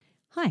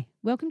Hi,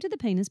 welcome to the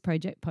Penis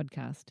Project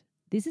podcast.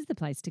 This is the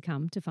place to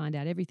come to find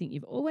out everything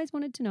you've always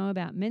wanted to know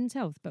about men's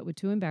health but were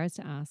too embarrassed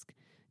to ask.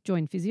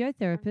 Join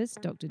physiotherapist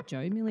Dr.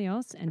 Joe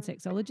Milios and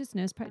sexologist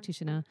nurse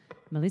practitioner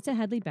Melissa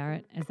Hadley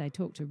Barrett as they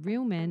talk to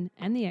real men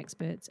and the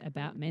experts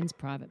about men's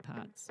private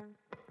parts.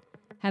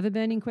 Have a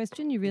burning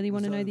question you really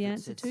want to know the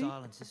answer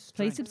to?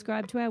 Please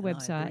subscribe to our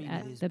website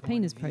at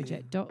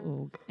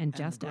thepenisproject.org and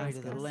just ask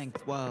us. The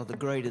length, while the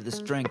greater the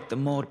strength, the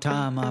more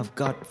time I've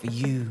got for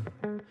you.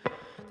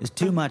 There's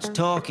too much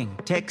talking,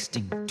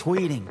 texting,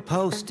 tweeting,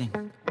 posting.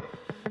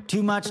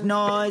 Too much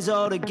noise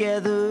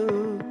altogether.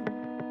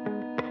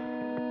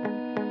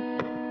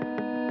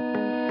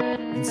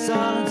 In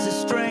silence is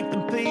strength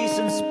and peace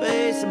and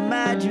space.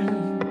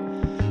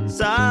 Imagine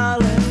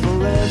silent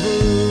forever.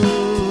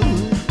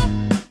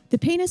 The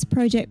Penis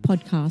Project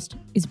podcast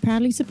is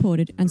proudly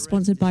supported and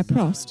sponsored by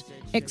PROST,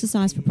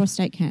 Exercise for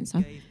Prostate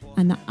Cancer,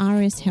 and the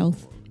RS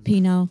Health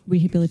Penile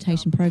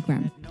Rehabilitation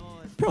Program.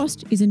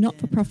 PROST is a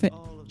not-for-profit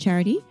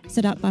charity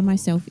set up by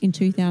myself in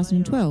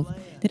 2012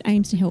 that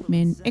aims to help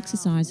men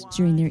exercise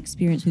during their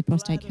experience with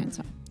prostate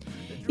cancer.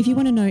 If you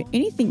want to know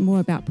anything more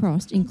about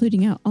PROST,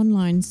 including our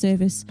online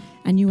service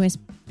and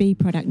USB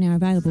product now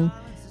available,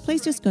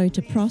 please just go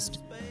to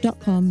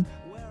prost.com.au.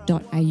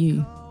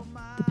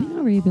 The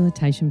Penile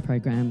Rehabilitation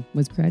Program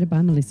was created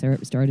by Melissa at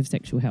Restorative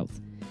Sexual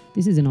Health.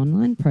 This is an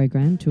online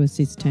program to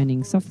assist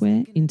turning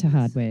software into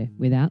hardware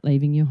without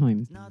leaving your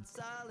home.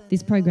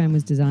 This program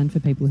was designed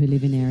for people who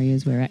live in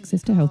areas where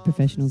access to health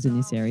professionals in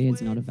this area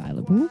is not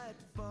available,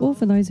 or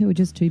for those who are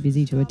just too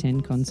busy to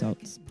attend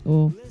consults,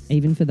 or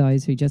even for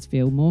those who just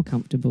feel more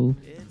comfortable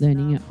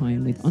learning at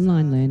home with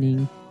online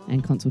learning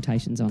and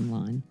consultations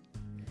online.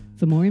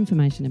 For more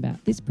information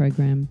about this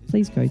program,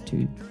 please go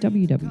to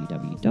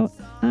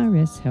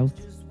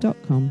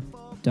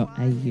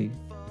www.rshealth.com.au.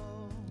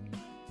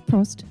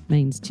 Prost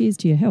means cheers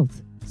to your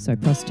health, so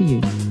prost to you.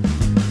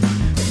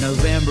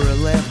 November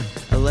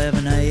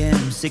 11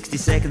 a.m., 60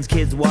 seconds,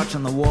 kids watch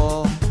on the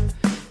wall.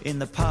 In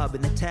the pub,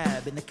 in the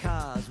tab, in the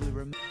cars, we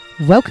remember.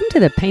 Welcome to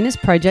the Penis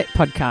Project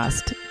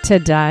podcast.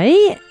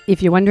 Today,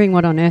 if you're wondering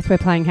what on earth we're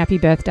playing happy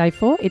birthday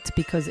for, it's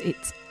because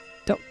it's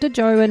Dr.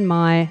 Joe and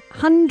my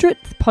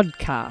 100th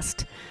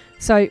podcast.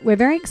 So we're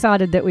very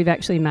excited that we've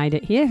actually made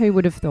it here. Who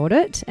would have thought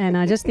it? And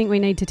I just think we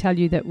need to tell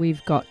you that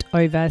we've got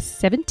over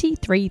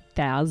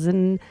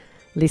 73,000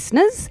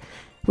 listeners,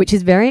 which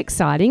is very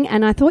exciting.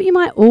 And I thought you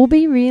might all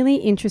be really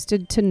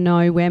interested to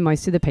know where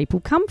most of the people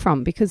come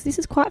from, because this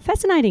is quite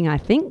fascinating, I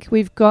think.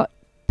 We've got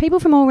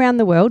people from all around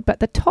the world, but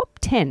the top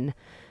 10,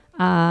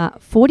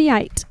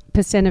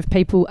 48% of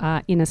people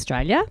are in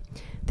Australia.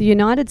 The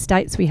United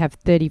States, we have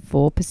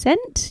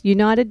 34%.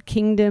 United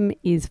Kingdom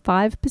is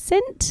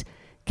 5%.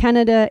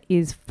 Canada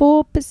is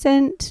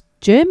 4%.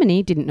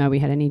 Germany, didn't know we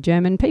had any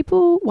German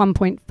people,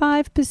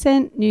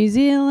 1.5%. New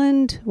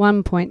Zealand,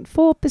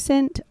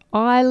 1.4%.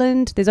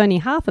 Ireland, there's only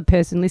half a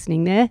person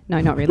listening there. No,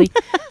 not really.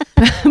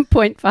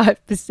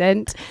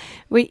 0.5%.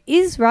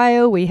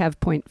 Israel, we have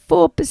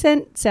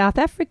 0.4%. South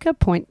Africa,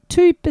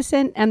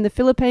 0.2%. And the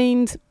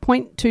Philippines,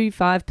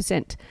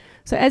 0.25%.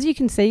 So as you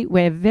can see,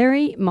 we're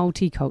very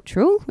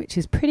multicultural, which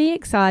is pretty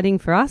exciting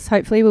for us.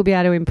 Hopefully we'll be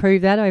able to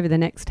improve that over the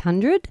next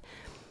 100.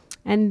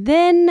 And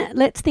then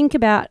let's think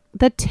about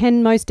the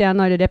 10 most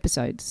downloaded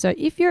episodes. So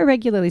if you're a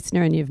regular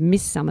listener and you've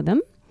missed some of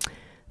them,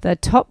 the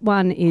top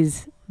one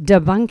is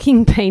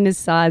Debunking Penis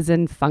Size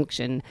and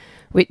Function,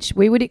 which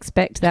we would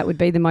expect that would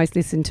be the most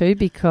listened to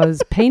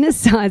because penis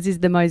size is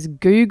the most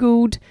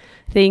Googled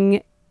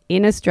thing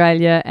in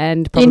Australia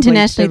and probably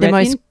internationally the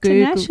most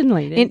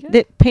internationally.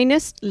 The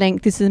penis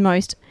length is the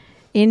most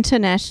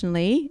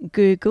internationally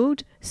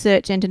Googled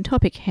search engine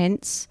topic,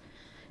 hence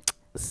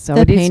so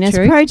the it Penis is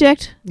true.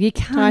 Project. You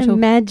can't title.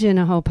 imagine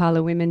a whole pile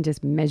of women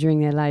just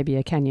measuring their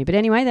labia, can you? But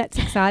anyway, that's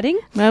exciting.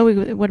 Well,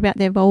 what about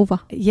their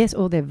vulva? Yes,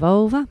 or their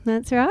vulva.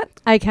 That's right.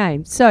 Okay,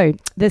 so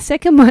the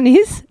second one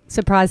is,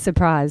 surprise,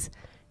 surprise,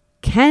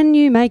 can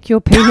you make your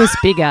penis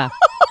bigger?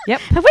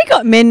 Yep. Have we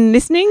got men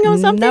listening or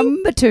something?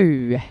 Number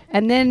 2.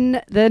 And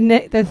then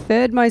the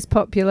third most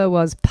popular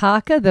was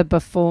Parker the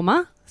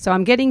Performer. So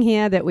I'm getting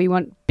here that we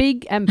want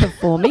big and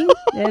performing.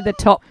 They're the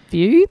top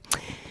few.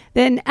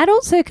 Then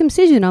adult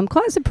circumcision. I'm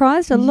quite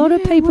surprised. A lot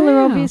of people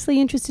are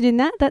obviously interested in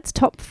that. That's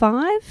top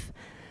 5.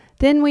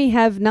 Then we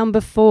have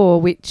number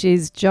 4, which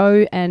is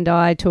Joe and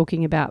I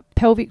talking about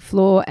pelvic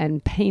floor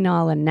and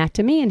penile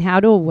anatomy and how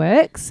it all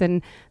works.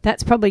 And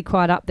that's probably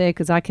quite up there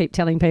because I keep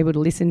telling people to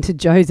listen to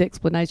Joe's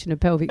explanation of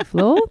pelvic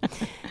floor.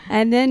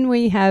 And then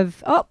we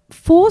have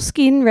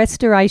foreskin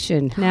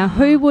restoration. Now,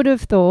 who would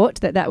have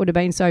thought that would have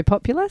been so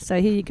popular?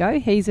 So here you go.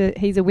 He's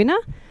a winner.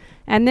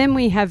 And then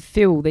we have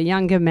Phil, the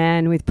younger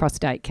man with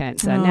prostate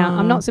cancer. Now,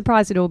 I'm not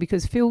surprised at all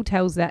because Phil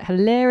tells that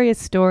hilarious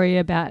story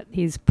about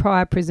his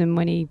priapism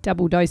when he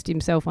double-dosed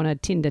himself on a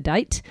Tinder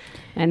date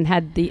and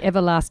had the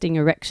everlasting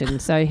erection.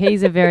 So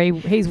he's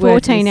worth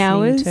 14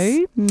 hours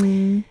too.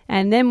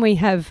 And then we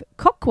have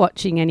cock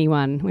watching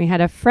anyone. We had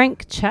a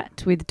frank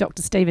chat with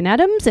Dr. Stephen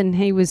Adams and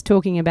he was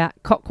talking about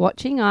cock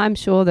watching. I'm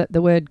sure that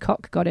the word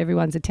cock got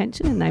everyone's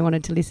attention and they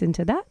wanted to listen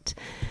to that.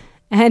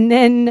 And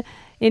then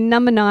in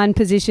number 9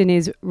 position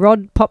is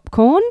Rod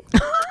Popcorn.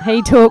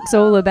 He talks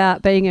all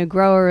about being a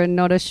grower and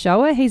not a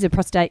shower. He's a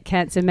prostate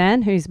cancer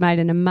man who's made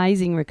an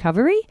amazing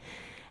recovery.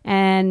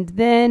 And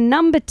then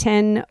number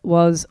 10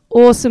 was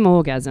Awesome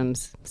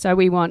Orgasms. So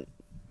we want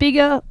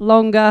bigger,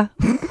 longer,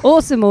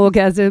 awesome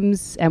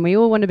orgasms, and we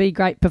all want to be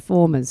great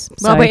performers.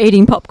 While we're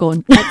eating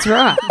popcorn. That's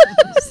right.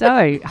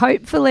 So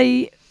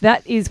hopefully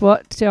that is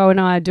what Joe and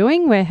I are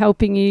doing. We're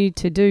helping you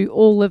to do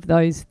all of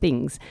those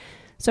things.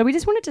 So we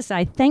just wanted to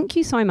say thank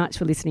you so much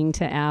for listening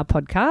to our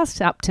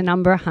podcast up to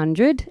number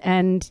 100.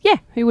 And yeah,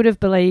 who would have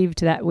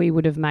believed that we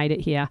would have made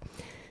it here?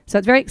 So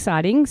it's very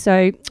exciting.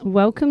 So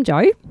welcome,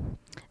 Joe.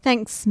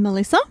 Thanks,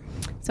 Melissa.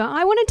 So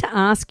I wanted to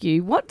ask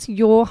you, what's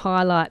your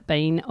highlight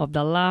been of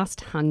the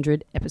last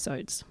 100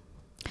 episodes?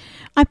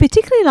 I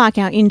particularly like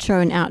our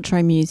intro and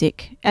outro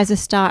music. As a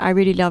start, I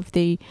really love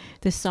the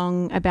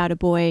song about a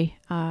boy.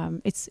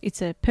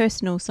 It's a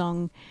personal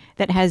song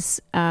that has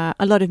a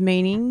lot of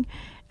meaning,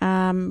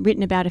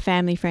 written about a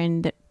family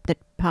friend that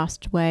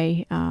passed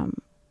away,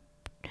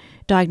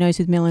 diagnosed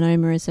with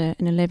melanoma as an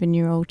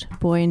 11-year-old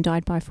boy and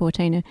died by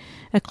 14,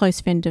 a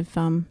close friend of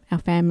our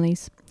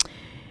family's.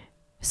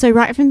 So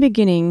right from the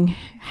beginning,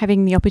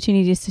 having the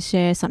opportunity just to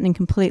share something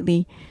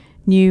completely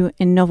new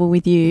and novel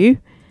with you,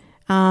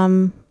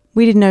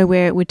 we didn't know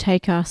where it would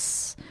take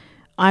us.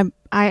 I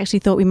actually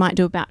thought we might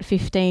do about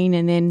 15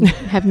 and then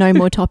have no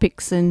more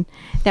topics, and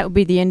that would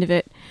be the end of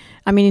it.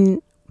 I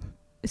mean,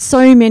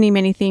 so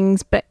many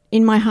things, but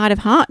in my heart of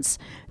hearts,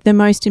 the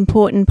most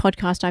important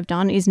podcast I've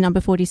done is number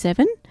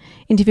 47,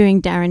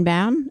 interviewing Darren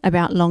Bowen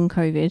about long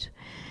COVID,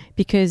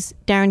 because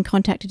Darren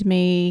contacted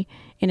me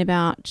in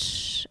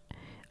about,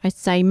 I'd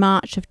say,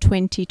 March of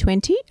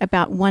 2020,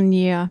 about 1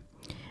 year,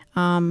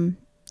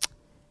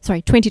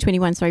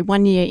 2021,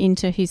 1 year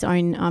into his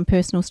own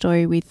personal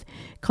story with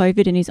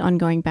COVID and his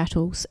ongoing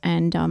battles.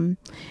 And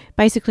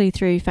basically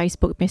through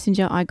Facebook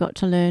Messenger, I got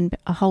to learn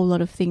a whole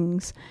lot of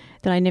things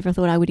that I never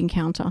thought I would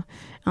encounter.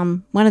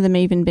 One of them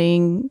even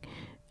being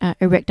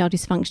erectile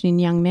dysfunction in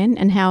young men,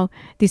 and how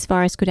this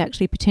virus could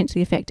actually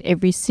potentially affect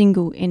every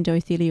single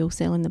endothelial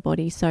cell in the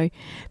body. So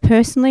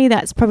personally,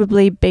 that's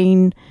probably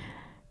been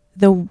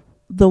the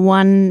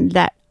one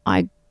that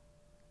I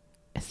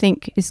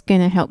think is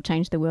going to help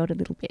change the world a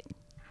little bit.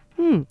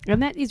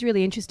 And that is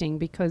really interesting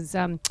because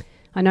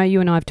I know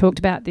you and I have talked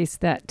about this,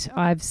 that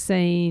I've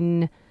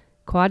seen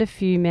quite a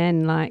few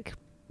men, like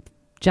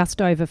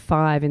just over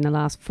 5 in the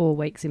last 4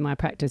 weeks in my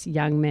practice,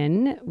 young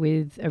men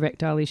with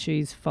erectile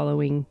issues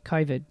following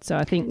COVID. So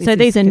I think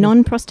these are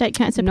non-prostate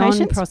cancer patients?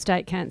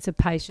 Non-prostate cancer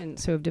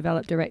patients who have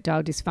developed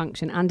erectile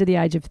dysfunction under the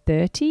age of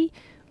 30,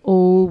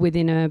 all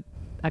within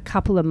a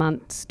couple of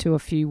months to a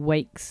few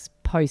weeks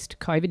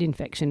post-COVID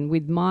infection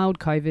with mild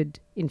COVID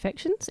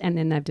infections, and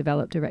then they've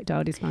developed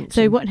erectile dysfunction.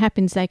 So what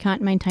happens? They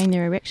can't maintain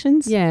their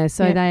erections? Yeah,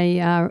 so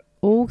they are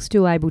all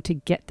still able to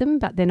get them,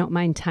 but they're not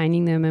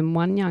maintaining them. And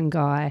one young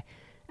guy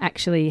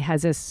actually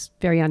has a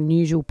very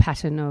unusual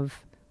pattern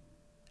of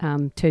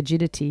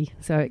turgidity.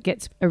 So it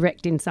gets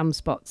erect in some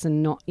spots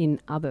and not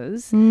in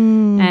others.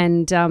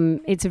 And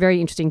it's a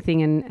very interesting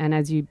thing. And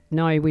as you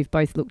know, we've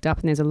both looked up,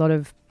 and there's a lot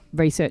of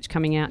research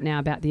coming out now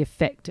about the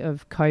effect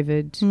of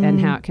COVID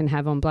and how it can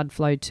have on blood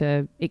flow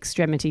to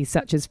extremities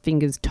such as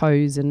fingers,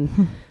 toes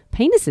and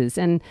penises.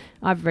 And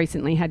I've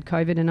recently had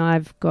COVID, and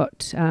I've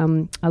got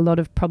a lot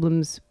of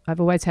problems. I've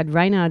always had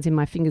Raynaud's in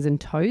my fingers and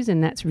toes,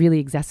 and that's really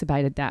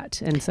exacerbated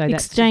that. And so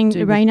that's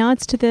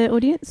Raynaud's to the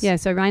audience? Yeah,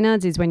 so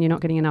Raynaud's is when you're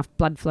not getting enough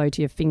blood flow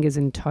to your fingers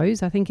and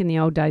toes. I think in the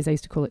old days they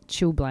used to call it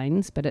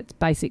chilblains, but it's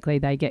basically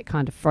they get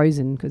kind of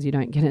frozen because you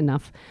don't get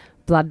enough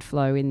blood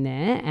flow in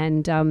there,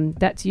 and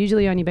that's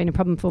usually only been a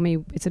problem for me.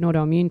 It's an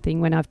autoimmune thing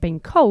when I've been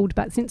cold,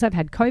 but since I've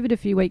had COVID a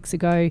few weeks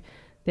ago,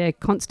 they're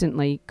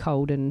constantly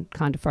cold and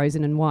kind of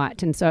frozen and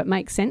white, and so it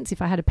makes sense.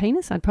 If I had a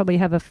penis, I'd probably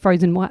have a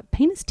frozen white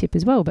penis tip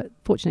as well, but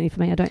fortunately for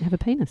me, I don't have a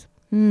penis.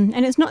 And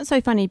it's not so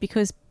funny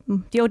because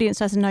the audience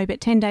doesn't know, but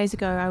 10 days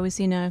ago I was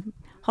in a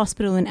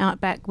hospital in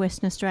outback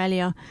Western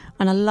Australia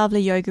on a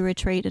lovely yoga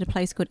retreat at a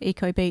place called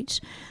Eco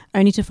Beach,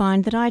 only to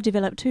find that I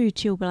developed 2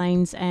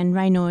 chilblains and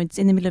Raynaud's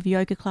in the middle of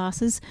yoga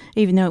classes,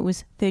 even though it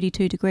was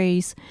 32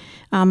 degrees.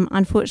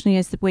 Unfortunately,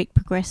 as the week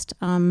progressed,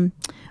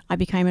 I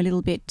became a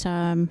little bit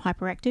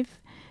hyperactive,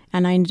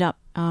 and I ended up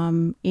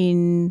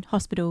in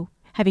hospital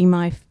having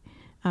my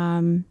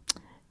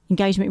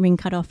engagement ring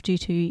cut off due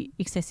to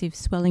excessive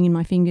swelling in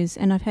my fingers,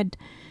 and I've had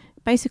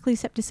basically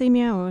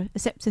septicemia or a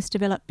sepsis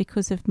developed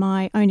because of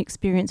my own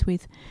experience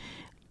with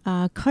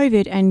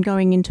COVID and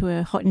going into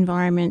a hot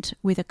environment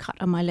with a cut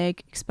on my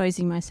leg,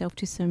 exposing myself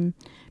to some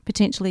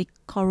potentially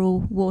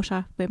coral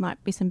water where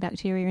might be some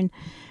bacteria. And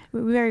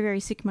we were very, very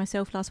sick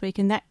myself last week,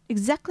 and that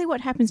exactly what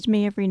happens to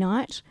me every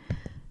night.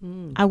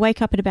 I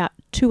wake up at about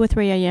 2 or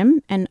 3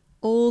 a.m. and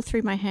all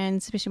through my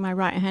hands, especially my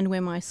right hand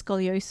where my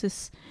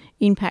scoliosis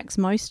impacts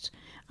most,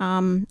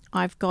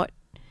 I've got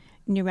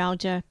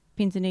neuralgia,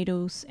 pins and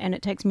needles, and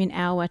it takes me an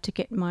hour to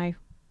get my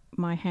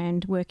my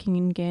hand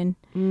working again.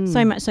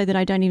 So much so that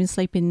I don't even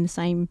sleep in the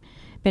same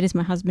bed as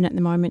my husband at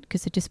the moment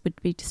because it just would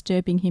be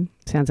disturbing him.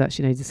 Sounds like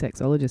she needs a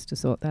sexologist to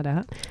sort that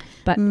out.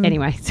 But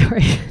anyway,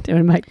 sorry, don't want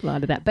to make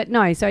light of that. But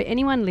no, so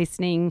anyone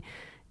listening,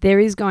 there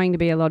is going to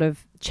be a lot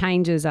of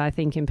changes, I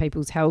think, in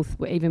people's health,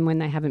 even when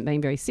they haven't been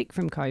very sick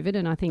from COVID.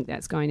 And I think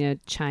that's going to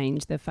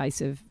change the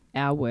face of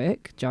our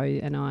work, Joe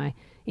and I,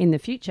 in the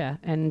future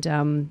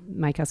and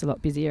make us a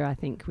lot busier, I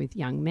think, with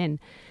young men.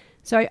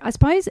 So I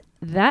suppose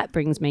that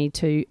brings me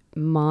to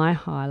my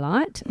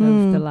highlight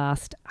of the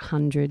last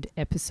 100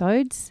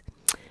 episodes.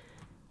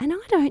 And I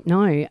don't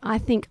know. I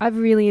think I've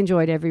really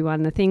enjoyed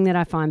everyone. The thing that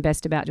I find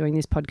best about doing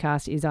this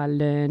podcast is I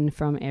learn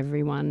from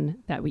everyone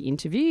that we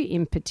interview,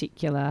 in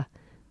particular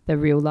the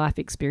real life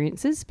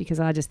experiences, because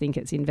I just think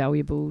it's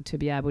invaluable to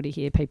be able to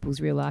hear people's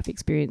real life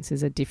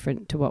experiences are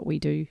different to what we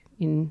do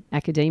in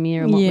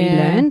academia and what we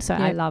learn. So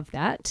I love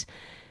that.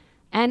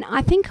 And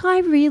I think I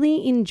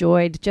really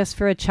enjoyed, just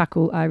for a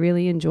chuckle, I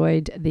really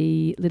enjoyed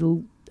the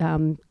little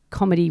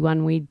comedy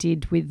one we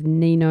did with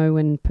Nino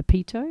and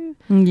Pepito.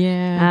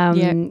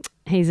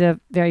 He's a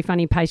very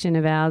funny patient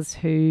of ours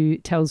who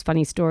tells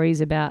funny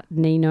stories about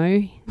Nino,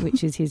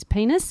 which is his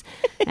penis,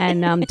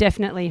 and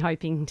definitely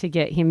hoping to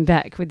get him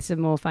back with some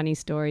more funny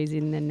stories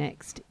in the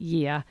next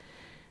year.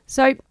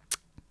 So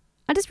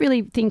I just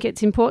really think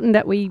it's important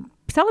that we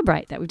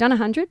celebrate that we've done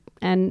 100,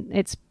 and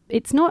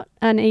it's not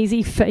an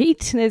easy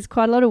feat. There's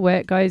quite a lot of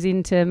work goes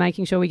into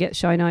making sure we get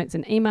show notes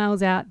and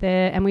emails out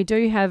there, and we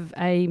do have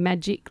a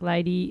magic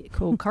lady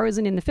called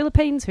Corazon in the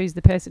Philippines who's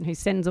the person who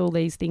sends all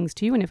these things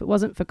to you, and if it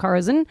wasn't for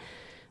Corazon,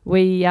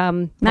 we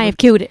may have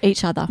killed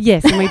each other.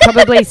 Yes, and we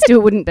probably still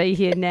wouldn't be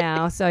here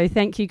now. So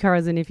thank you,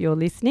 Corazon, if you're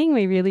listening.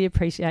 We really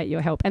appreciate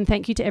your help, and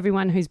thank you to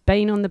everyone who's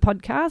been on the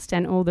podcast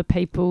and all the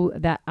people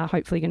that are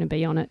hopefully going to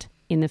be on it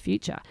in the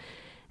future.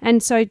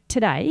 And so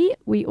today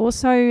we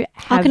also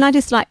have... can I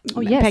just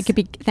make a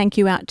big thank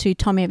you out to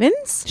Tom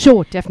Evans?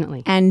 Sure,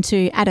 definitely. And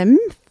to Adam.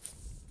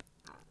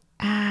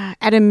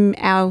 Adam,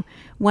 our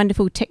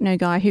wonderful techno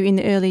guy, who in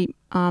the early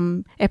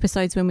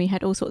episodes when we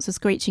had all sorts of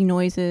screeching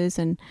noises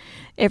and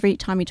every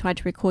time we tried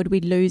to record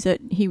we'd lose it,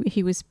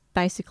 he was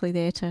basically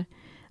there to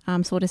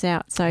sort us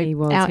out. So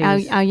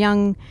our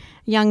young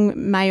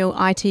male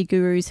IT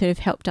gurus who have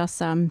helped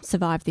us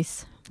survive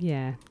this.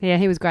 Yeah,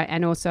 he was great.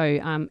 And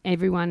also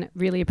everyone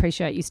really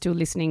appreciate you still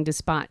listening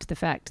despite the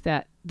fact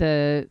that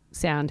the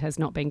sound has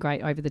not been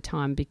great over the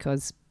time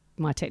because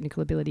my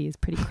technical ability is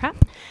pretty crap.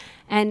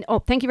 And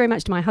thank you very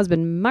much to my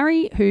husband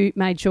Murray, who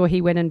made sure he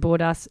went and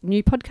bought us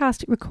new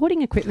podcast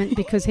recording equipment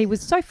because he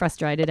was so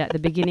frustrated at the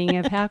beginning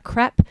of how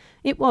crap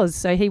it was.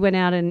 So he went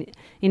out and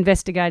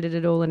investigated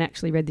it all and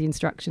actually read the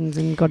instructions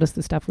and got us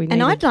the stuff we needed.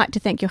 And I'd like to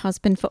thank your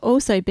husband for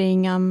also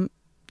being...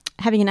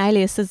 having an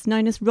alias is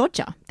known as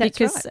Roger. That's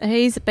because right.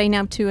 He's been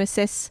able to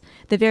assess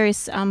the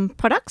various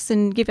products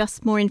and give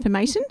us more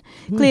information.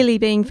 Clearly,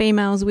 being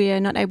females, we are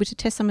not able to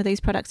test some of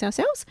these products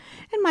ourselves.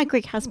 And my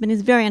Greek husband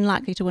is very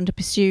unlikely to want to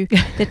pursue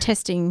the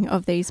testing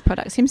of these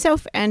products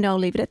himself, and I'll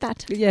leave it at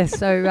that. Yes,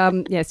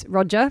 so yes,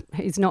 Roger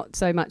is not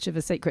so much of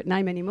a secret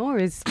name anymore,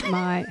 is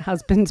my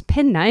husband's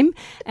pen name,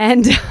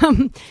 and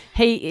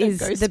he is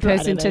the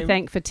person to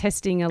thank for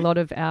testing a lot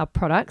of our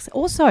products.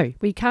 Also,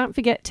 we can't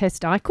forget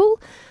Testicle.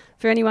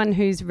 For anyone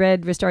who's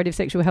read Restorative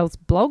Sexual Health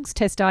blogs,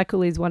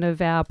 Testicle is one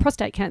of our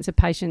prostate cancer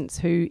patients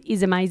who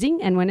is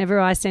amazing. And whenever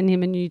I send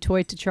him a new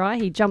toy to try,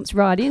 he jumps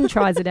right in,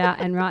 tries it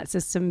out and writes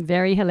us some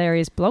very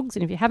hilarious blogs.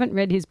 And if you haven't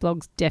read his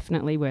blogs,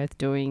 definitely worth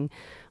doing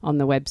on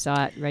the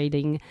website,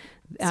 reading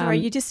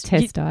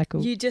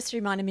Testicle. You just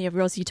reminded me of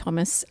Rosie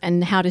Thomas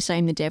and How to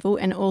Shame the Devil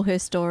and all her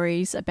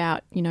stories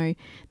about, the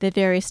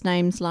various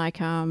names like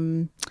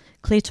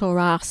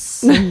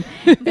clitoris and,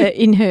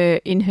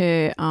 in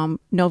her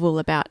novel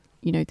about,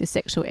 the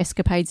sexual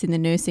escapades in the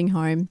nursing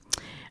home.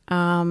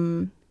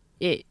 That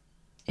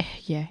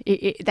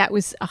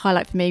was a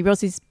highlight for me.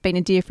 Rosie's been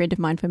a dear friend of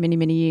mine for many,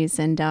 many years,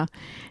 and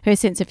her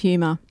sense of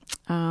humour,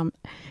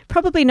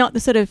 probably not the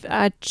sort of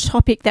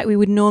topic that we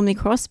would normally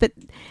cross, but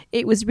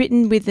it was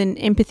written with an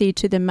empathy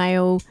to the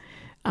male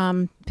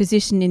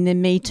position in the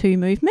Me Too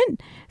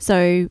movement.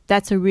 So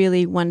that's a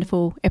really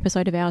wonderful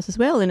episode of ours as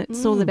well, and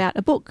it's all about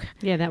a book.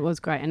 Yeah, that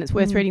was great, and it's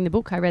worth reading the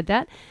book. I read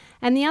that.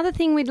 And the other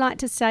thing we'd like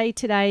to say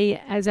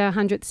today as our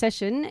 100th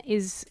session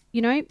is,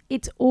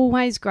 it's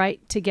always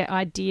great to get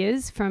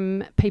ideas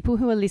from people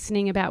who are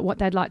listening about what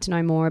they'd like to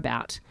know more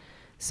about.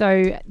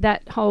 So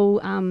that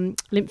whole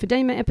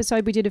lymphedema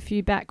episode we did a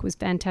few back was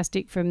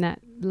fantastic, from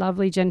that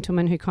lovely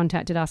gentleman who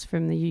contacted us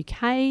from the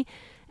UK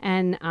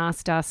and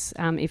asked us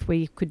if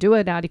we could do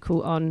an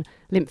article on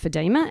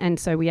lymphedema. And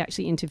so we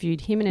actually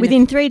interviewed him.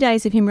 Within 3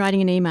 days of him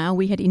writing an email,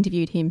 we had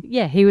interviewed him.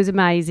 Yeah, he was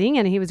amazing,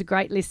 and he was a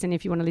great listen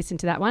if you want to listen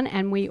to that one.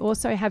 And we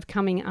also have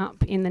coming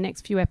up in the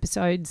next few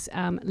episodes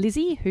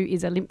Lizzie, who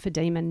is a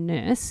lymphedema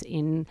nurse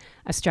in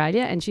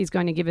Australia, and she's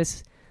going to give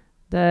us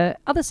the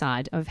other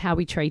side of how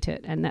we treat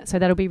it, and so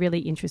that'll be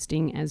really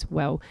interesting as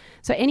well.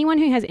 So anyone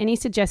who has any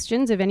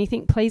suggestions of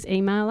anything, please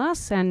email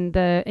us, and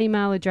the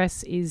email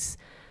address is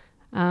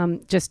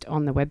just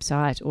on the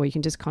website, or you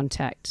can just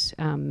contact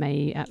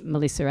me at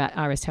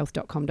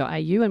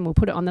melissa@rshealth.com.au, and we'll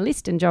put it on the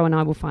list, and Joe and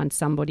I will find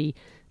somebody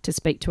to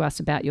speak to us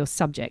about your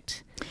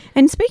subject.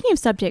 And speaking of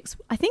subjects,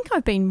 I think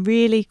I've been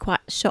really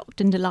quite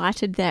shocked and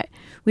delighted that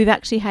we've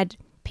actually had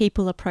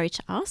people approach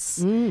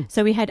us.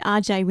 So we had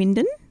RJ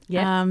Winden,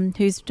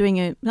 who's doing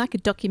a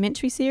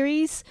documentary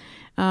series,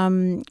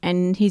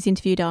 and he's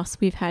interviewed us.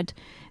 We've had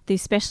the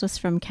specialist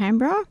from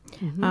Canberra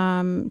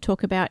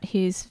talk about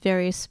his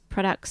various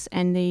products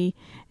and the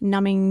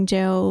numbing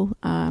gel.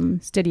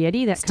 Steady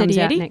Eddie, that comes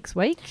out next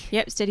week.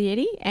 Yep, Steady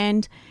Eddie.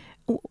 And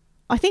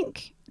I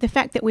think the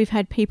fact that we've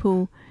had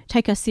people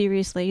take us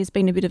seriously has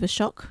been a bit of a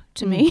shock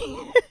to me,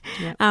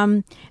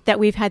 that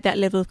we've had that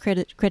level of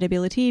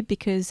credibility,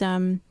 because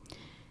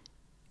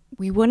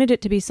we wanted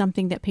it to be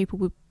something that people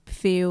would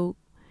feel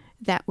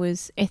that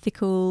was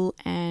ethical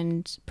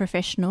and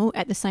professional,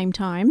 at the same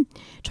time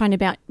trying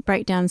to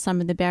break down some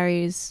of the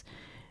barriers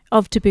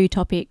of taboo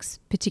topics,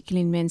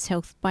 particularly in men's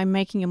health, by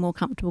making a more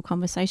comfortable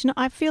conversation.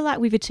 I feel like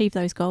we've achieved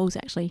those goals,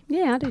 actually.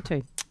 Yeah, I do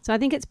too. So I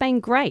think it's been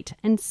great.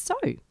 And so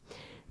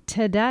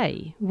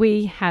today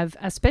we have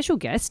a special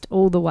guest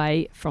all the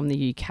way from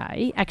the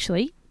UK.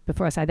 Actually,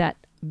 before I say that,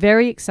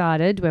 very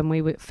excited when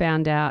we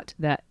found out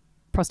that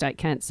Prostate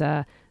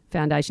Cancer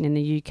Foundation in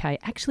the UK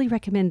actually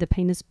recommend the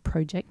Penis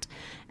Project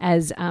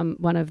as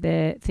one of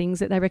their things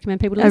that they recommend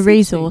people to listen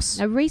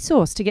to. A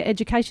resource to get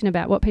education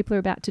about what people are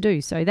about to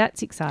do. So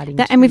that's exciting.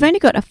 And we've only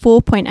got a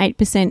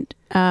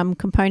 4.8%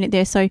 component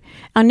there. So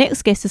our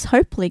next guest is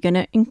hopefully going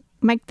to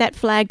make that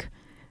flag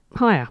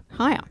higher.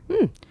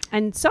 Mm.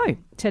 And so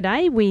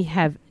today we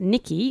have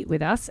Nikki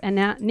with us. And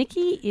now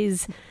Nikki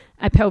is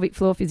a pelvic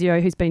floor physio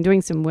who's been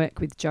doing some work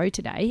with Joe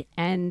today,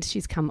 and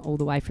she's come all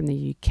the way from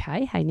the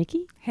UK. Hey,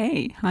 Nikki.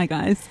 Hey. Hi,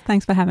 guys.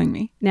 Thanks for having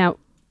me. Now,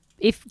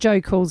 if Joe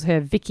calls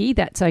her Vicky,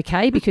 that's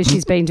okay, because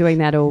she's been doing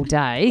that all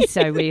day,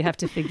 so we have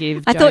to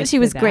forgive I Joe thought she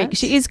was for Greek. that.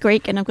 She is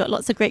Greek, and I've got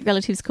lots of Greek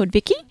relatives called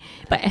Vicky,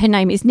 but her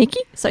name is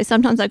Nikki, so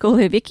sometimes I call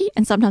her Vicky,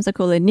 and sometimes I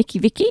call her Nikki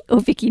Vicky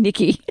or Vicky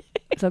Nikki.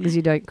 As long as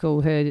you don't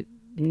call her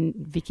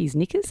Vicky's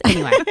knickers.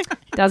 Anyway,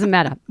 doesn't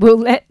matter. We'll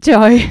let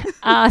Joe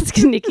ask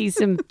Nikki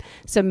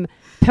some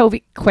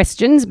pelvic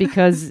questions,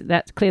 because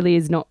that clearly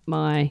is not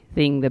my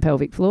thing, the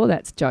pelvic floor.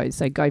 That's Joe's,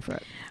 so go for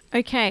it.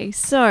 Okay,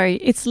 so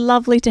it's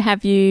lovely to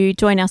have you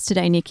join us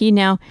today, Nikki.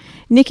 Now,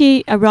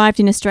 Nikki arrived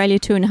in Australia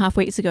 2.5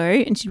 weeks ago,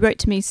 and she wrote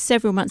to me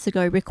several months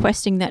ago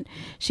requesting that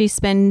she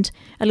spend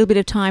a little bit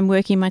of time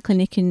working in my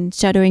clinic and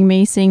shadowing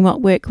me, seeing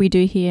what work we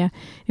do here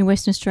in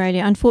Western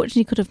Australia.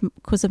 Unfortunately,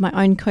 because of my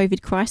own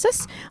COVID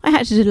crisis, I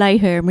had to delay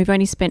her, and we've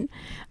only spent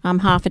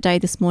half a day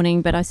this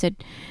morning, but I said,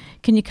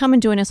 can you come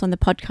and join us on the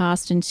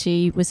podcast? And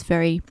she was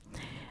very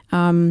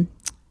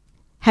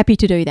happy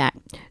to do that.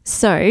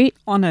 So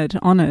Honoured.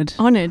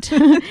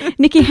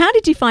 Nikki, how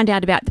did you find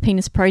out about the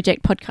Penis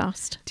Project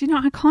podcast? Do you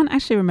know, I can't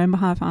actually remember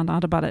how I found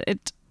out about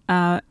it.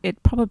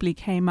 It probably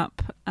came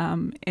up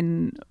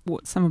in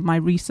some of my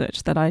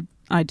research that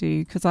I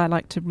do, because I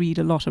like to read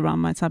a lot around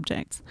my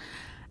subjects.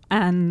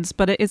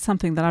 But it is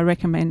something that I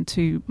recommend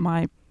to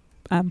my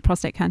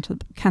prostate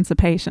cancer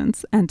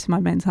patients and to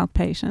my men's health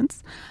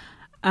patients.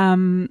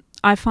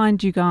 I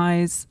find you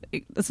guys,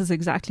 this is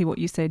exactly what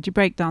you said. You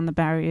break down the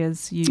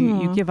barriers.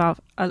 You give out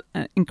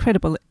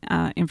incredible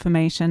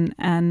information.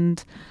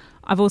 And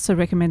I've also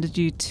recommended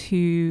you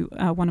to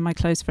one of my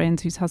close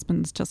friends whose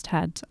husband's just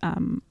had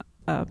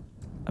a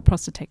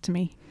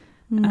prostatectomy,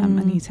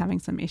 and he's having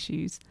some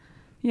issues.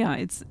 Yeah,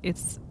 it's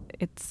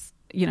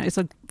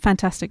a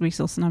fantastic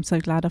resource, and I'm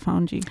so glad I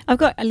found you. I've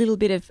got a little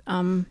bit of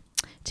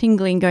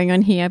tingling going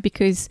on here,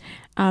 because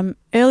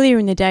earlier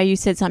in the day you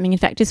said something, in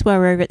fact just while we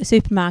were over at the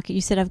supermarket, you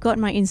said, I've got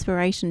my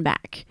inspiration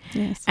back.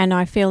 Yes. And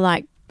I feel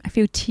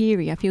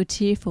teary, I feel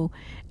tearful,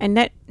 and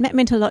that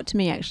meant a lot to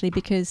me, actually,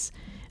 because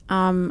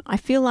I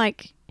feel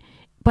like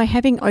by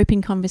having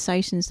open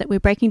conversations that we're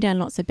breaking down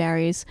lots of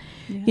barriers.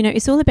 You know,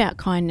 it's all about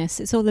kindness.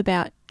 It's all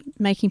about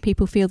making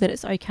people feel that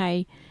it's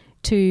okay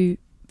to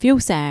feel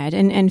sad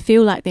and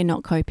feel like they're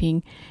not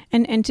coping,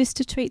 and just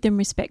to treat them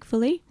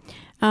respectfully.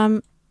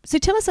 So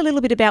tell us a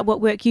little bit about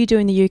what work you do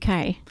in the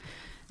UK.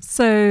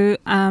 So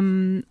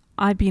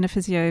I've been a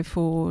physio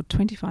for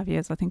 25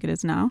 years, I think it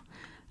is now.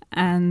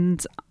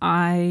 And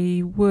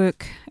I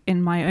work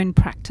in my own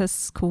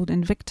practice called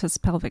Invictus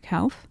Pelvic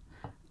Health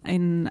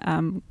in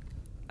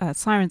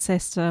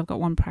Cirencester. I've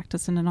got one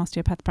practice in an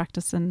osteopath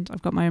practice, and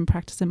I've got my own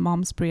practice in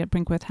Malmesbury at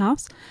Brinkworth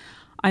House.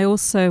 I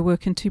also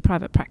work in 2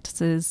 private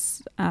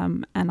practices,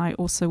 and I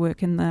also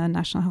work in the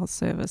National Health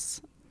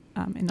Service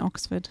in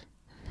Oxford.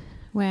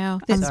 Wow,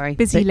 Sorry,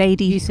 busy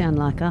lady. You sound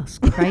like us,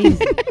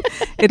 crazy.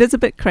 It is a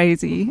bit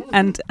crazy,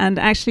 and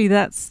actually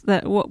that's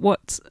what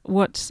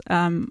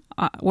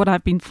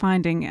I've been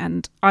finding.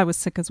 And I was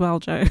sick as well,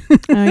 Joe.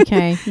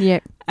 Okay,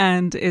 yep.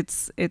 And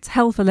it's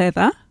hell for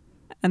leather,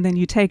 and then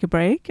you take a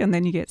break, and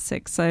then you get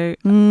sick. So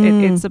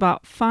it's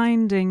about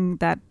finding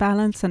that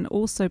balance, and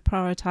also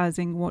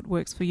prioritizing what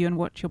works for you and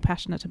what you're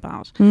passionate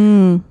about.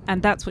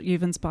 And that's what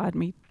you've inspired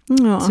me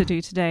to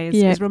do today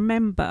is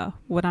remember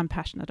what I'm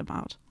passionate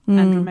about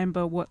and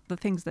remember what the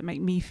things that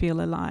make me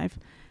feel alive,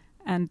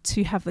 and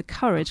to have the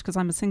courage, because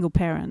I'm a single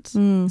parent,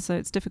 so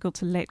it's difficult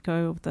to let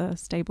go of the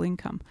stable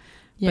income.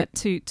 But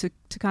to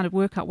kind of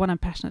work out what I'm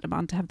passionate about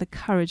and to have the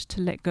courage to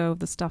let go of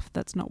the stuff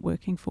that's not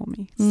working for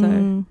me.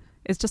 So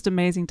it's just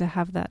amazing to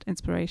have that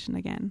inspiration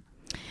again.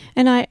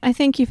 And I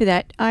thank you for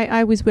that.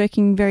 I was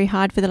working very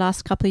hard for the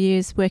last couple of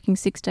years, working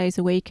 6 days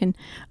a week, and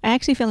I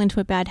actually fell into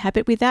a bad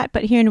habit with that.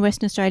 But here in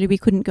Western Australia, we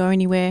couldn't go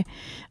anywhere.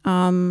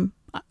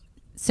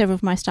 Several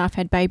of my staff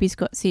had babies,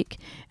 got sick,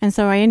 and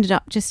so I ended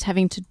up just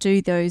having to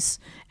do those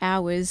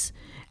hours.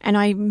 And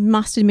I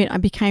must admit, I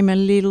became a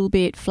little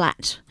bit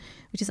flat,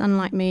 which is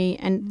unlike me.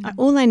 And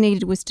all I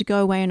needed was to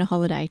go away on a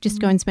holiday,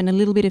 just go and spend a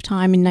little bit of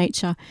time in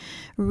nature,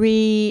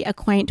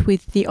 reacquaint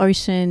with the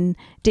ocean,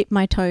 dip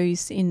my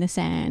toes in the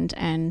sand,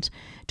 and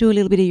do a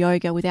little bit of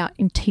yoga without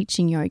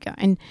teaching yoga.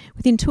 And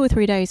within 2 or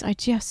 3 days,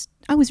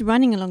 I was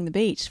running along the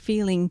beach,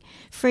 feeling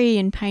free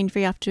and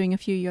pain-free after doing a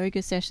few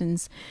yoga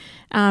sessions.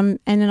 And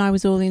then I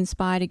was all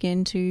inspired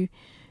again to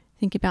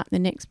think about the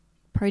next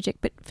project.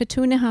 But for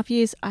 2.5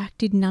 years, I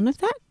did none of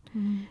that.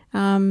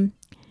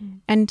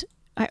 And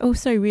I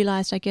also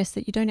realised, I guess,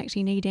 that you don't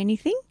actually need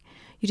anything.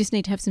 You just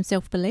need to have some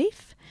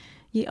self-belief.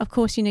 Of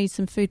course, you need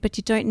some food, but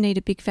you don't need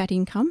a big fat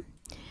income.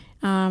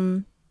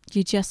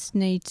 You just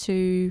need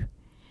to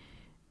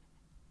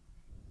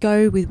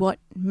go with what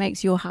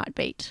makes your heart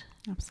beat.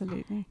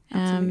 Absolutely.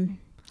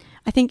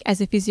 I think as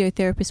a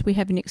physiotherapist, we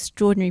have an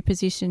extraordinary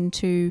position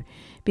to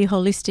be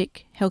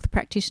holistic health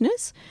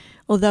practitioners.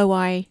 Although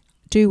I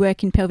do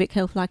work in pelvic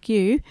health like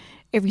you,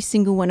 every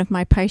single one of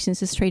my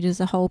patients is treated as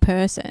a whole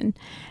person.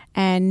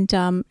 And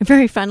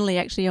very funnily,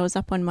 actually, I was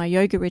up on my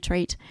yoga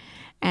retreat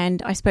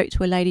and I spoke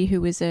to a lady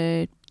who was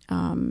a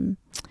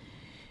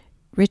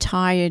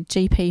retired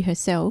GP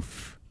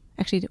herself.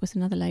 Actually, it was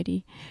another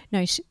lady.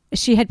 No,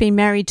 she had been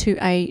married to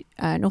an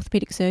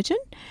orthopaedic surgeon.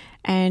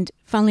 And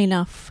funnily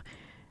enough,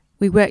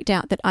 we worked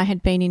out that I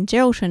had been in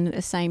Geraldton at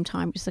the same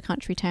time, which is a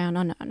country town,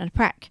 on a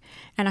prac.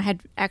 And I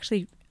had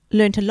actually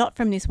learnt a lot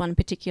from this one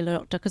particular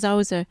doctor, because I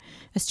was a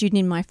student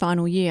in my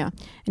final year,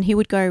 and he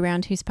would go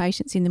around his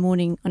patients in the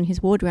morning on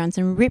his ward rounds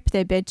and rip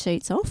their bed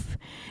sheets off,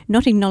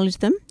 not acknowledge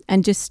them,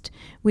 and just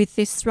with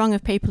this throng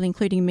of people,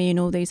 including me and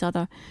all these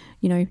other,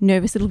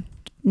 nervous little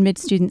med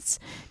students,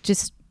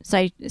 just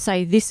say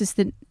this is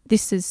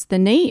the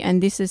knee,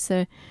 and this is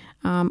the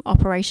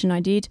operation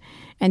I did,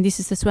 and this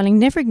is the swelling,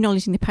 never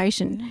acknowledging the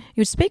patient. He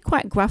would speak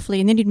quite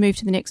gruffly, and then he'd move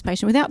to the next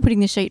patient without putting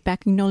the sheet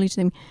back, acknowledge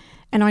them.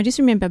 And I just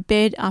remember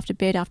bed after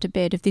bed after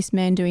bed of this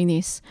man doing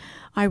this.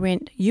 I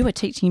went, you are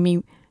teaching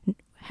me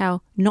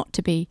how not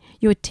to be.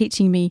 You are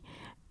teaching me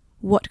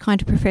what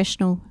kind of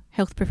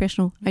health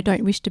professional I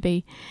don't wish to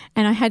be.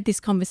 And I had this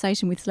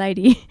conversation with this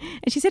lady,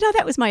 and she said, oh,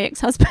 that was my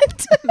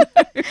ex-husband.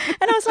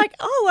 And I was like,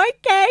 oh,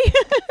 okay.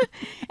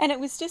 And it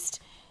was just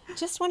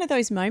one of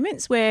those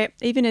moments where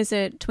even as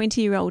a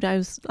 20-year-old, I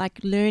was like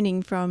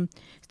learning from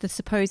the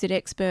supposed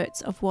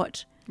experts of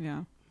what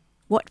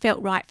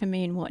felt right for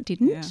me and what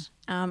didn't. Yeah.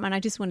 And I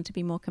just wanted to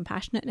be more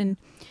compassionate. And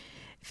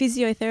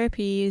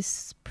physiotherapy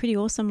is pretty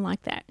awesome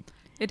like that.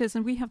 It is,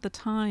 and we have the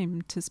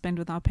time to spend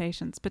with our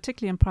patients,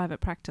 particularly in private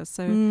practice.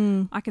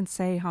 So I can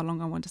say how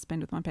long I want to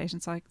spend with my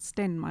patients. I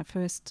extend my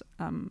first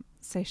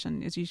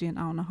session is usually an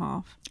hour and a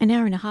half. An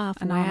hour and a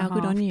half. Wow,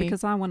 good on you.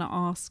 Because I want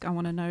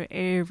to know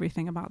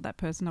everything about that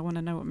person. I want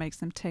to know what makes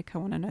them tick. I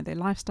want to know their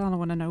lifestyle. I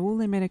want to know all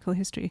their medical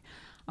history.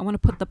 I want to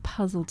put the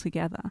puzzle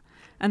together.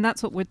 And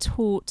that's what we're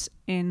taught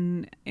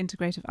in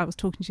integrative. I was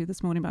talking to you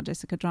this morning about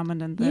Jessica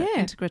Drummond and the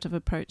integrative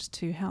approach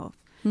to health.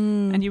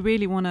 And you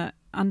really want to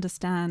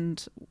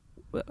understand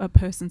a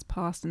person's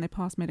past and their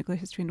past medical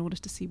history in order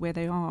to see where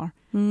they are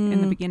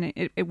in the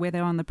beginning, where they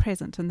are in the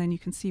present, and then you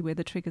can see where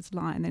the triggers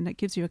lie, and then it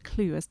gives you a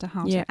clue as to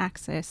how to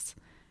access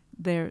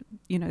their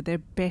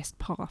best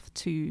path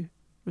to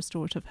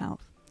restorative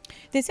health.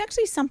 There's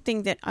actually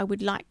something that I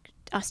would like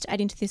us to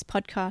add into this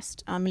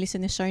podcast, Melissa,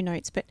 in the show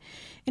notes, but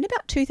in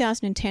about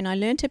 2010 I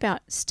learnt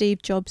about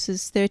Steve Jobs'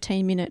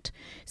 13-minute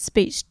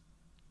speech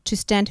to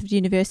Stanford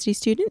University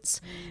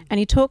students, and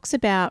he talks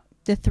about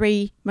the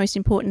 3 most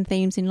important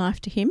themes in life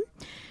to him.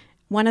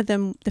 One of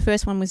them, the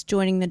first one was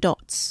joining the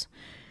dots.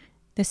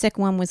 The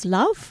second one was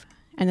love,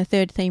 and the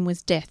third theme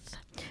was death.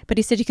 But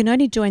he said you can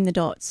only join the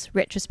dots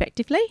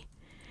retrospectively.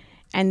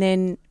 And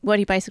then what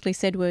he basically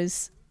said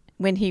was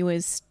when he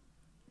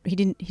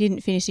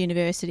didn't finish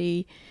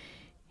university,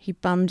 he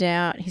bummed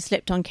out, he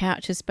slept on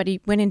couches, but he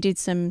went and did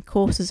some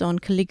courses on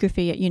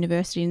calligraphy at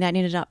university, and that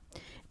ended up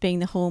being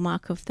the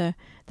hallmark of the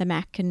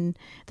Mac and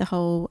the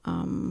whole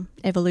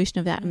evolution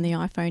of that and the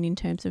iPhone in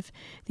terms of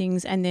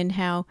things, and then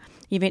how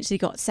he eventually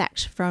got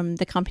sacked from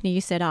the company he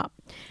set up,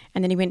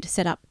 and then he went to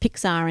set up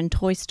Pixar and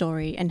Toy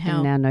Story, and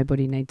now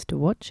nobody needs to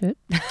watch it.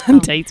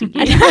 I'm teasing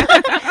you.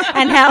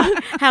 And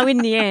how in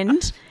the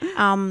end,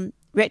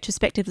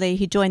 retrospectively,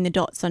 he joined the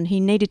dots on he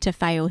needed to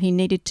fail, he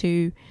needed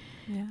to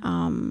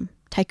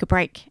take a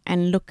break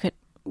and look at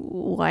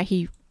why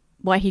he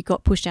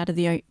got pushed out of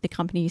the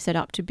company he set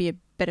up to be a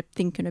better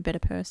thinker and a better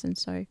person.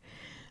 So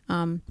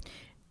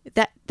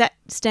That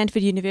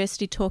Stanford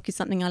University talk is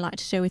something I like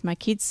to share with my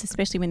kids,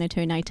 especially when they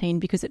turn 18,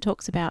 because it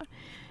talks about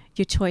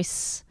your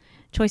choices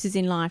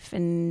in life,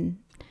 and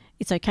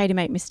it's okay to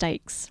make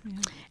mistakes.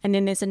 Yeah. And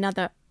then there's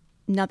another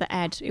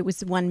ad. It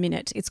was 1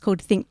 minute. It's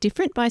called Think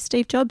Different by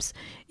Steve Jobs.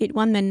 It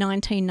won the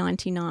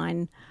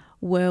 1999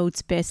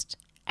 World's Best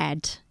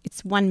Ad.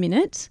 It's 1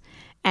 minute,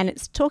 and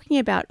it's talking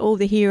about all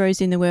the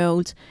heroes in the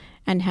world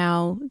and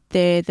how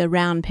they're the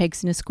round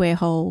pegs in a square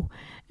hole,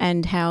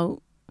 and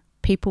how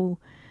people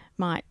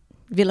might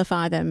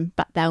vilify them,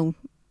 but they'll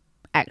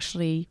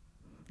actually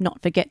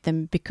not forget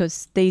them,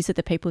 because these are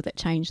the people that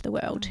change the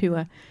world, who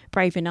are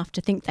brave enough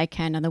to think they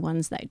can, are the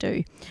ones that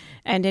do.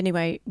 And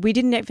anyway, we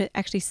didn't ever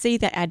actually see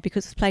that ad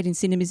because it was played in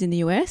cinemas in the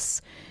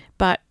US,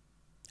 but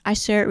I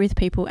share it with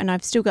people, and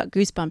I've still got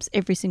goosebumps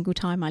every single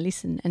time I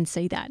listen and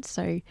see that.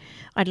 So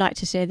I'd like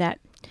to share that.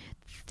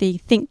 The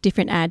Think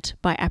Different ad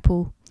by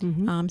Apple,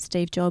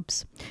 Steve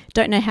Jobs.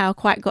 Don't know how I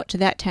quite got to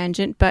that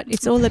tangent, but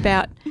it's all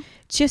about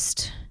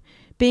just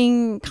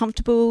being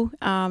comfortable,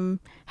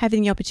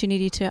 having the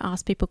opportunity to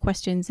ask people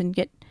questions and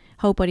get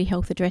whole body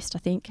health addressed, I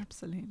think.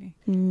 Absolutely.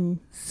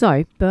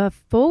 So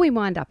before we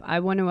wind up, I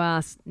want to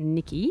ask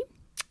Nikki,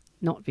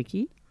 not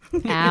Vicky,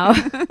 have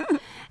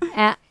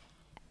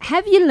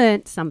you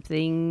learnt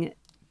something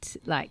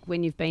like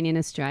when you've been in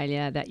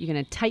Australia that you're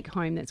going to take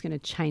home that's going to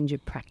change your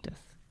practice?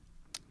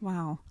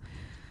 Wow.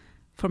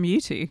 From you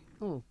two?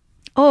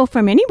 Or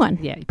from anyone.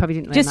 Yeah, you probably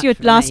didn't learn just much your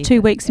from last me,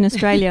 2 weeks in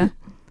Australia.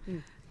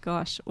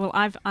 Gosh, well,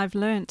 I've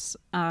learnt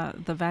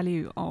the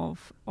value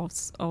of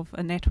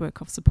a network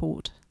of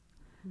support.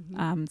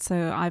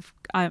 So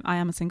I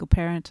am a single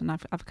parent, and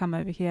I've come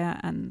over here,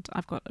 and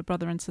I've got a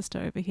brother and sister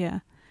over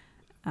here,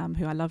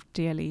 who I love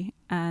dearly,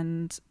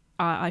 and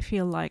I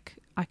feel like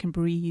I can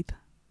breathe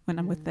when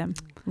I'm with them.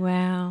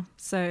 Wow.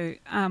 So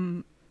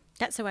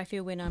that's how I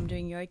feel when I'm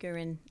doing yoga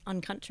and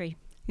on country.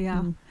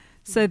 Yeah.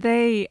 So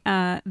they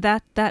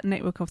that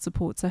network of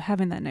support, so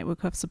having that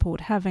network of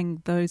support,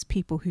 having those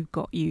people who've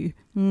got you,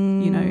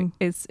 you know,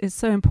 is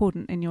so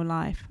important in your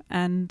life.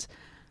 And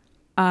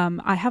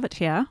I have it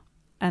here,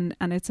 and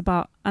it's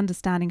about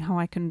understanding how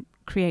I can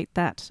create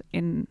that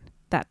in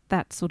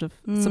that sort of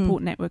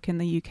support network in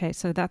the UK.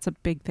 So that's a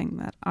big thing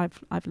that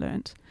I've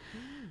learned.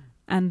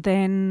 And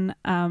then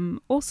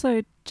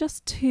also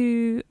just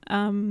to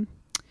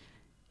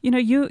you know,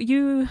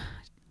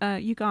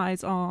 you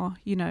guys are,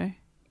 you know,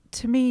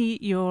 to me,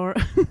 you're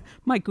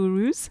my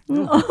gurus.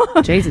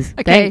 Oh, Jesus.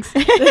 Okay.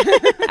 Thanks.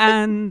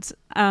 And,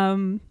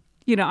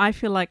 you know, I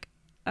feel like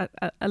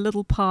a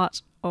little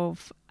part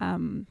of,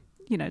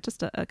 you know,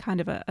 just a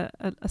kind of a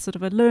sort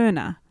of a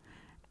learner.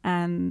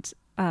 And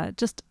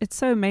just, it's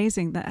so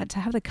amazing that to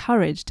have the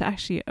courage to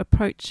actually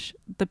approach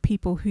the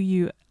people who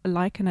you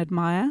like and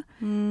admire,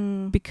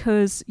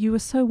 because you were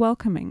so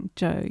welcoming,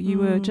 Jo. You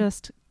were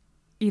just,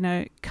 you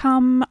know,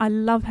 come. I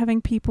love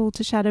having people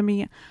to shadow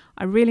me.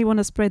 I really want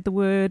to spread the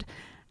word.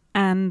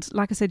 And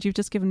like I said, you've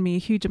just given me a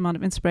huge amount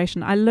of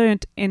inspiration. I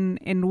learned in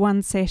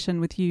one session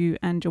with you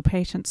and your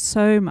patients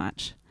so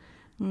much.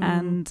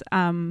 And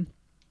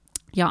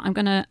yeah, I'm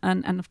going to,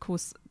 and of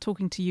course,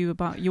 talking to you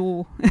about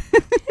your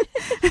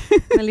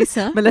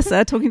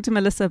Melissa, talking to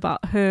Melissa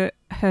about her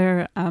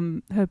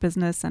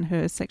business and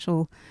her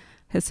sexual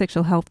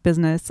health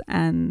business.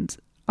 And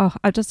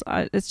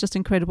it's just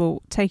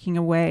incredible, taking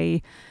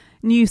away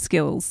new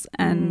skills,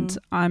 and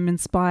I'm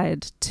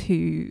inspired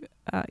to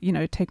you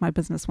know, take my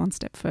business one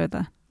step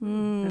further.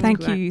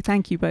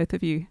 Thank you both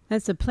of you.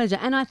 That's a pleasure.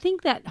 And I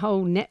think that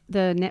whole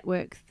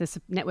network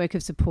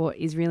of support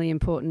is really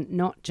important.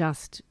 Not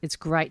just, it's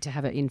great to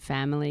have it in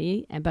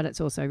family, but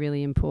it's also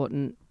really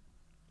important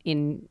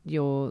in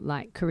your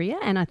like career.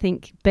 And I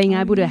think being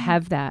able to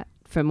have that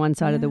from one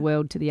side of the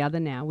world to the other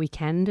now, we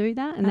can do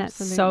that, and that's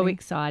so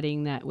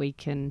exciting that we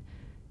can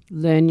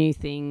learn new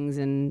things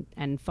and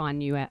find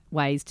new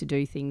ways to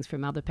do things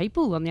from other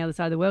people on the other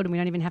side of the world, and we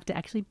don't even have to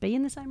actually be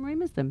in the same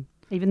room as them,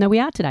 even though we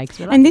are today.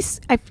 And this,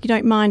 if you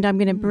don't mind, I'm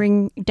going to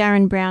bring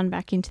Darren Brown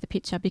back into the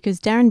picture, because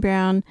Darren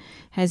Brown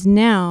has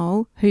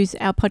now, who's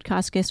our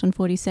podcast guest on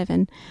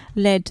 47,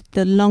 led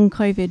the long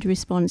COVID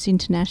response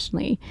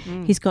internationally.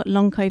 He's got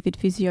long COVID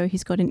physio.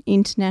 He's got an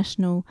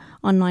international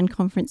online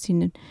conference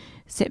in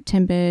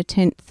September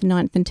 10th,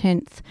 9th and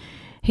 10th.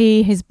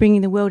 He is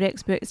bringing the world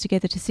experts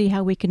together to see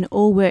how we can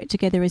all work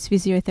together as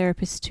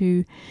physiotherapists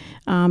to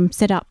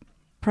set up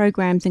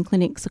programs and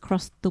clinics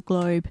across the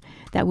globe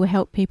that will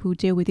help people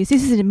deal with this.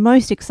 This is the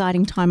most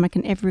exciting time I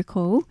can ever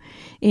recall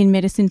in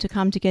medicine, to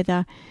come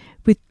together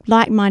with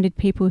like-minded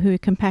people who are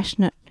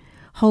compassionate,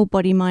 whole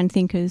body mind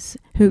thinkers,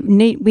 who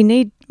we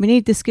need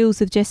the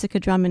skills of Jessica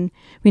Drummond.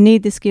 We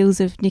need the skills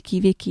of Nikki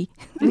Vicky.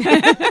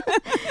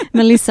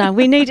 Melissa.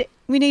 We need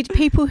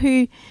people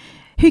who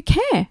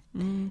care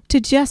to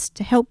just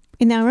help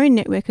in our own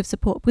network of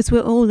support, because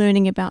we're all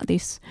learning about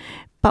this,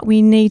 but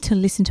we need to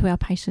listen to our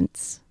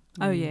patients.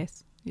 Oh,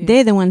 yes.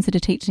 They're the ones that are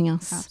teaching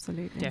us.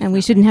 Absolutely. Definitely. And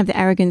we shouldn't have the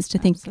arrogance to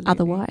think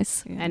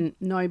otherwise. Yeah. And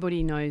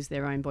nobody knows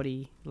their own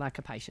body like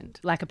a patient,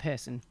 like a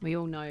person. We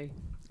all know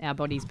our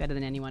bodies better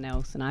than anyone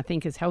else. And I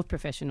think as health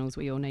professionals,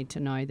 we all need to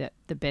know that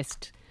the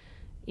best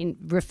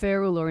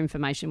referral or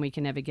information we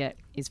can ever get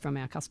is from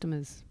our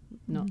customers,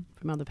 not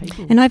from other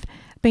people. And I've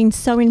been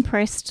so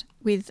impressed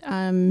with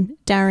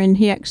Darren.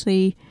 He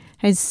actually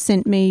has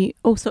sent me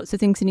all sorts of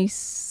things, and he's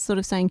sort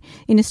of saying,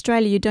 in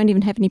Australia, you don't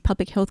even have any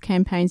public health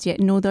campaigns yet.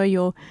 And although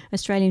your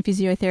Australian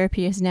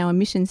physiotherapy has now a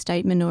mission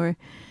statement or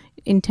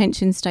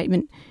intention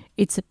statement,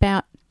 it's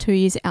about 2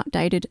 years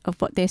outdated of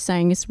what they're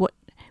saying is what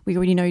we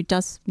already know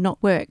does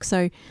not work.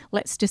 So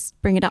let's just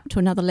bring it up to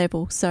another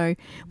level. So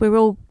we're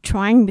all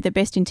trying with the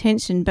best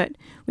intention, but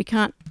we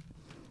can't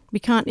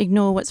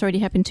ignore what's already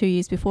happened 2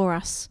 years before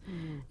us.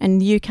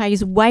 And the UK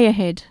is way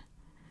ahead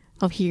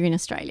of here in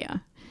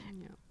Australia.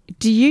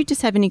 Do you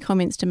just have any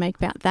comments to make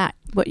about that?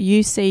 What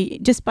you see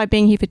just by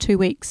being here for 2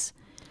 weeks?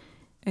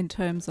 In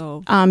terms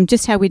of?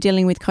 Just how we're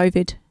dealing with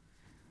COVID.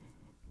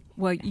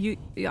 Well,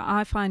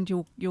 I find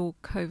your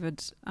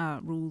COVID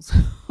rules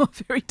are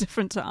very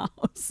different to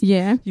ours.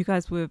 Yeah. You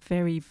guys were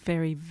very,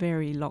 very,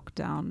 very locked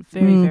down,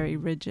 very, very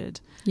rigid.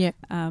 Yeah.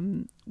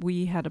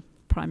 We had a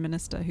Prime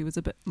Minister who was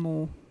a bit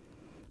more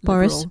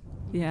Boris. liberal.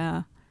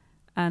 Yeah.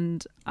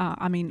 And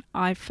I mean,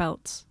 I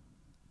felt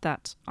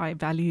that I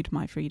valued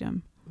my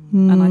freedom.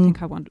 And I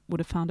think I would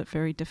have found it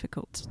very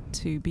difficult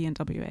to be in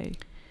WA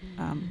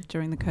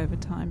during the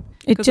COVID time,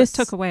 because it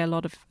took away a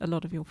lot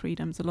of your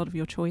freedoms, a lot of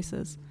your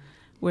choices.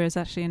 Whereas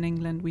actually in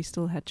England we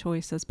still had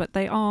choices, but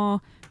they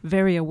are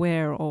very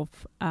aware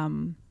of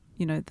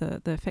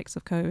the effects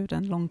of COVID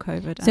and long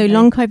COVID. So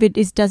long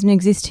COVID doesn't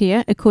exist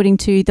here, according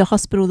to the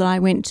hospital that I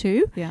went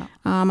to. Yeah.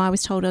 I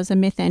was told I was a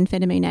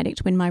methamphetamine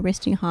addict when my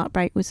resting heart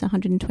rate was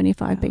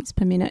 125 beats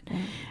per minute.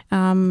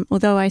 Yeah.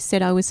 Although I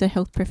said I was a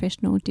health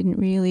professional, didn't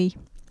really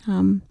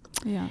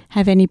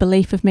have any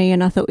belief of me,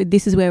 and I thought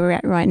this is where we're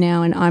at right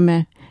now, and I'm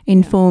a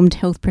informed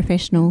health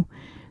professional.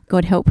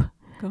 God help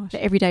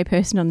the everyday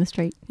person on the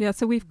street. Yeah,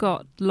 so we've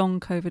got long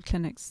COVID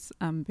clinics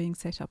being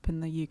set up in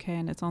the UK,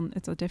 and it's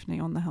definitely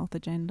on the health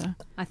agenda.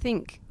 I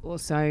think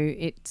also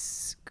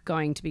it's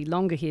going to be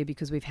longer here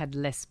because we've had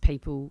less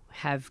people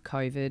have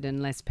COVID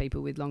and less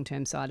people with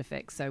long-term side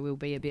effects, so we'll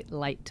be a bit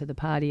late to the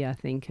party, I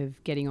think,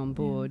 of getting on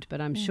board. But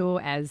I'm sure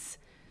as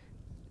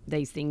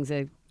these things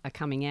are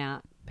coming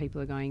out,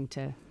 people are going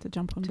to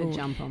jump on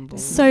board.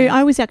 So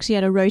I was actually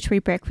at a Rotary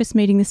breakfast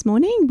meeting this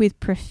morning with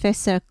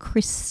Professor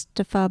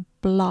Christopher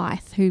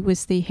Blythe, who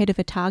was the head of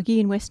ATAGI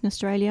in Western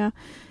Australia.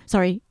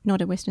 Sorry,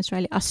 not in Western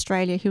Australia,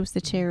 Australia. He was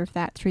the chair of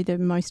that through the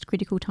most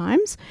critical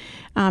times.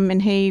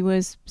 And he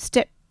was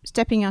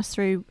stepping us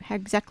through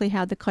exactly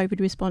how the COVID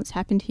response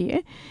happened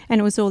here.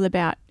 And it was all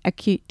about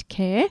acute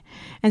care.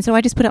 And so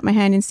I just put up my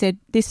hand and said,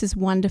 this is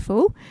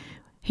wonderful.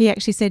 He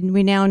actually said,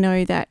 we now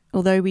know that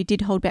although we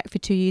did hold back for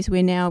 2 years,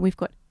 we've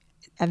got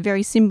a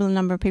very similar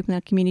number of people in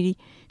our community,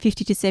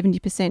 50 to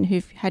 70%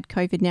 who've had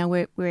COVID now.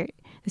 We're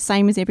the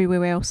same as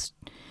everywhere else,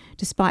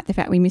 despite the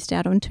fact we missed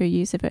out on 2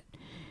 years of it.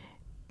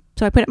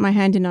 So I put up my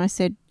hand and I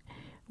said,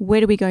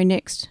 where do we go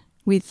next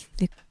with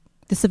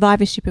the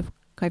survivorship of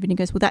COVID? And he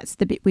goes, well, that's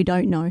the bit we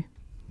don't know.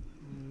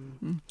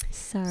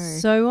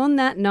 So on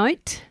that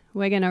note,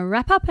 we're going to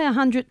wrap up our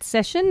 100th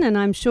session, and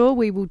I'm sure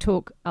we will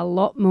talk a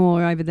lot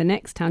more over the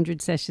next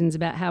 100 sessions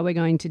about how we're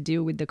going to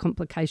deal with the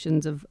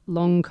complications of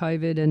long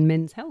COVID and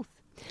men's health.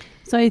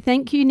 So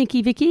thank you,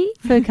 Nikki Vicky,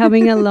 for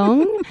coming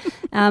along.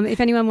 If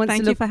anyone wants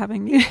Thank you for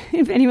having me.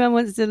 If anyone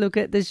wants to look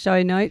at the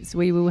show notes,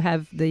 we will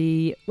have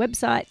the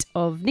website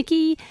of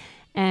Nikki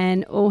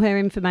and all her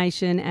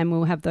information, and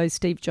we'll have those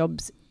Steve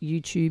Jobs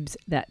YouTubes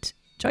that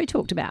Joe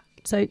talked about.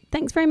 So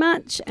thanks very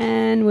much,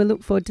 and we'll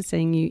look forward to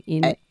seeing you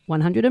in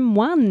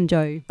 101,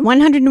 Joe.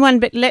 101,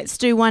 but let's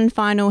do one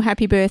final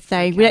happy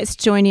birthday. Okay. Let's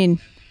join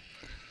in.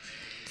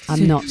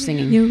 I'm not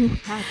singing. You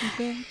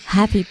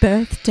happy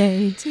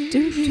birthday to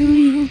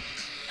you.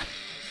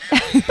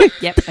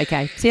 Yep,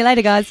 okay. See you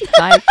later, guys.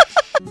 Bye.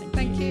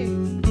 Thank you.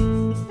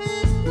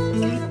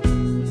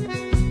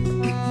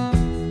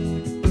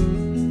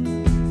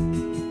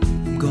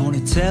 I'm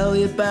gonna tell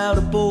you about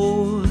a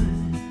boy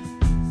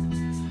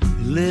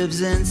who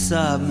lives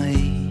inside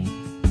me.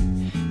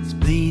 He's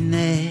been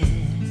there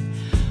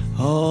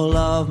all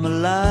of my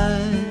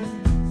life.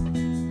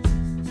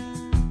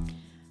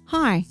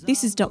 Hi,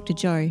 this is Dr.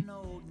 Joe.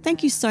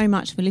 Thank you so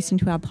much for listening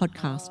to our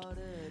podcast.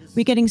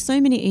 We're getting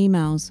so many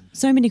emails,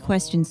 so many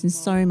questions and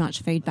so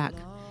much feedback.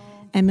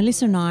 And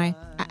Melissa and I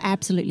are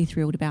absolutely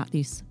thrilled about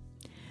this.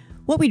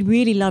 What we'd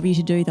really love you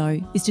to do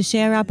though is to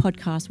share our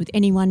podcast with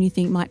anyone you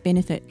think might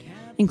benefit,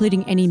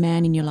 including any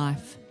man in your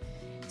life.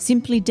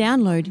 Simply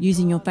download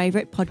using your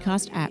favourite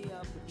podcast app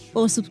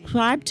or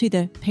subscribe to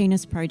the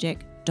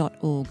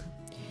penisproject.org.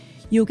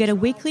 You'll get a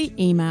weekly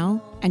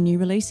email and new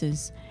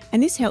releases,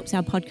 and this helps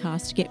our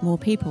podcast to get more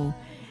people.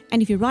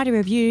 And if you write a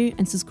review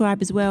and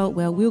subscribe as well,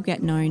 we'll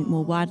get known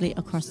more widely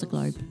across the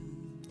globe.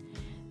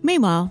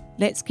 Meanwhile,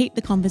 let's keep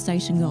the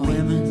conversation going.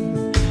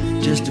 Women,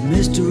 just a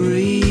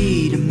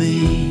mystery to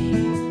me.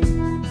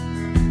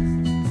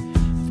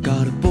 I've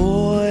got a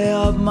boy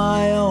of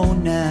my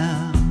own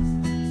now.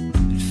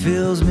 It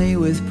fills me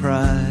with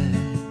pride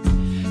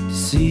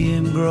to see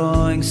him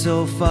growing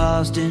so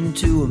fast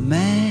into a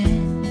man.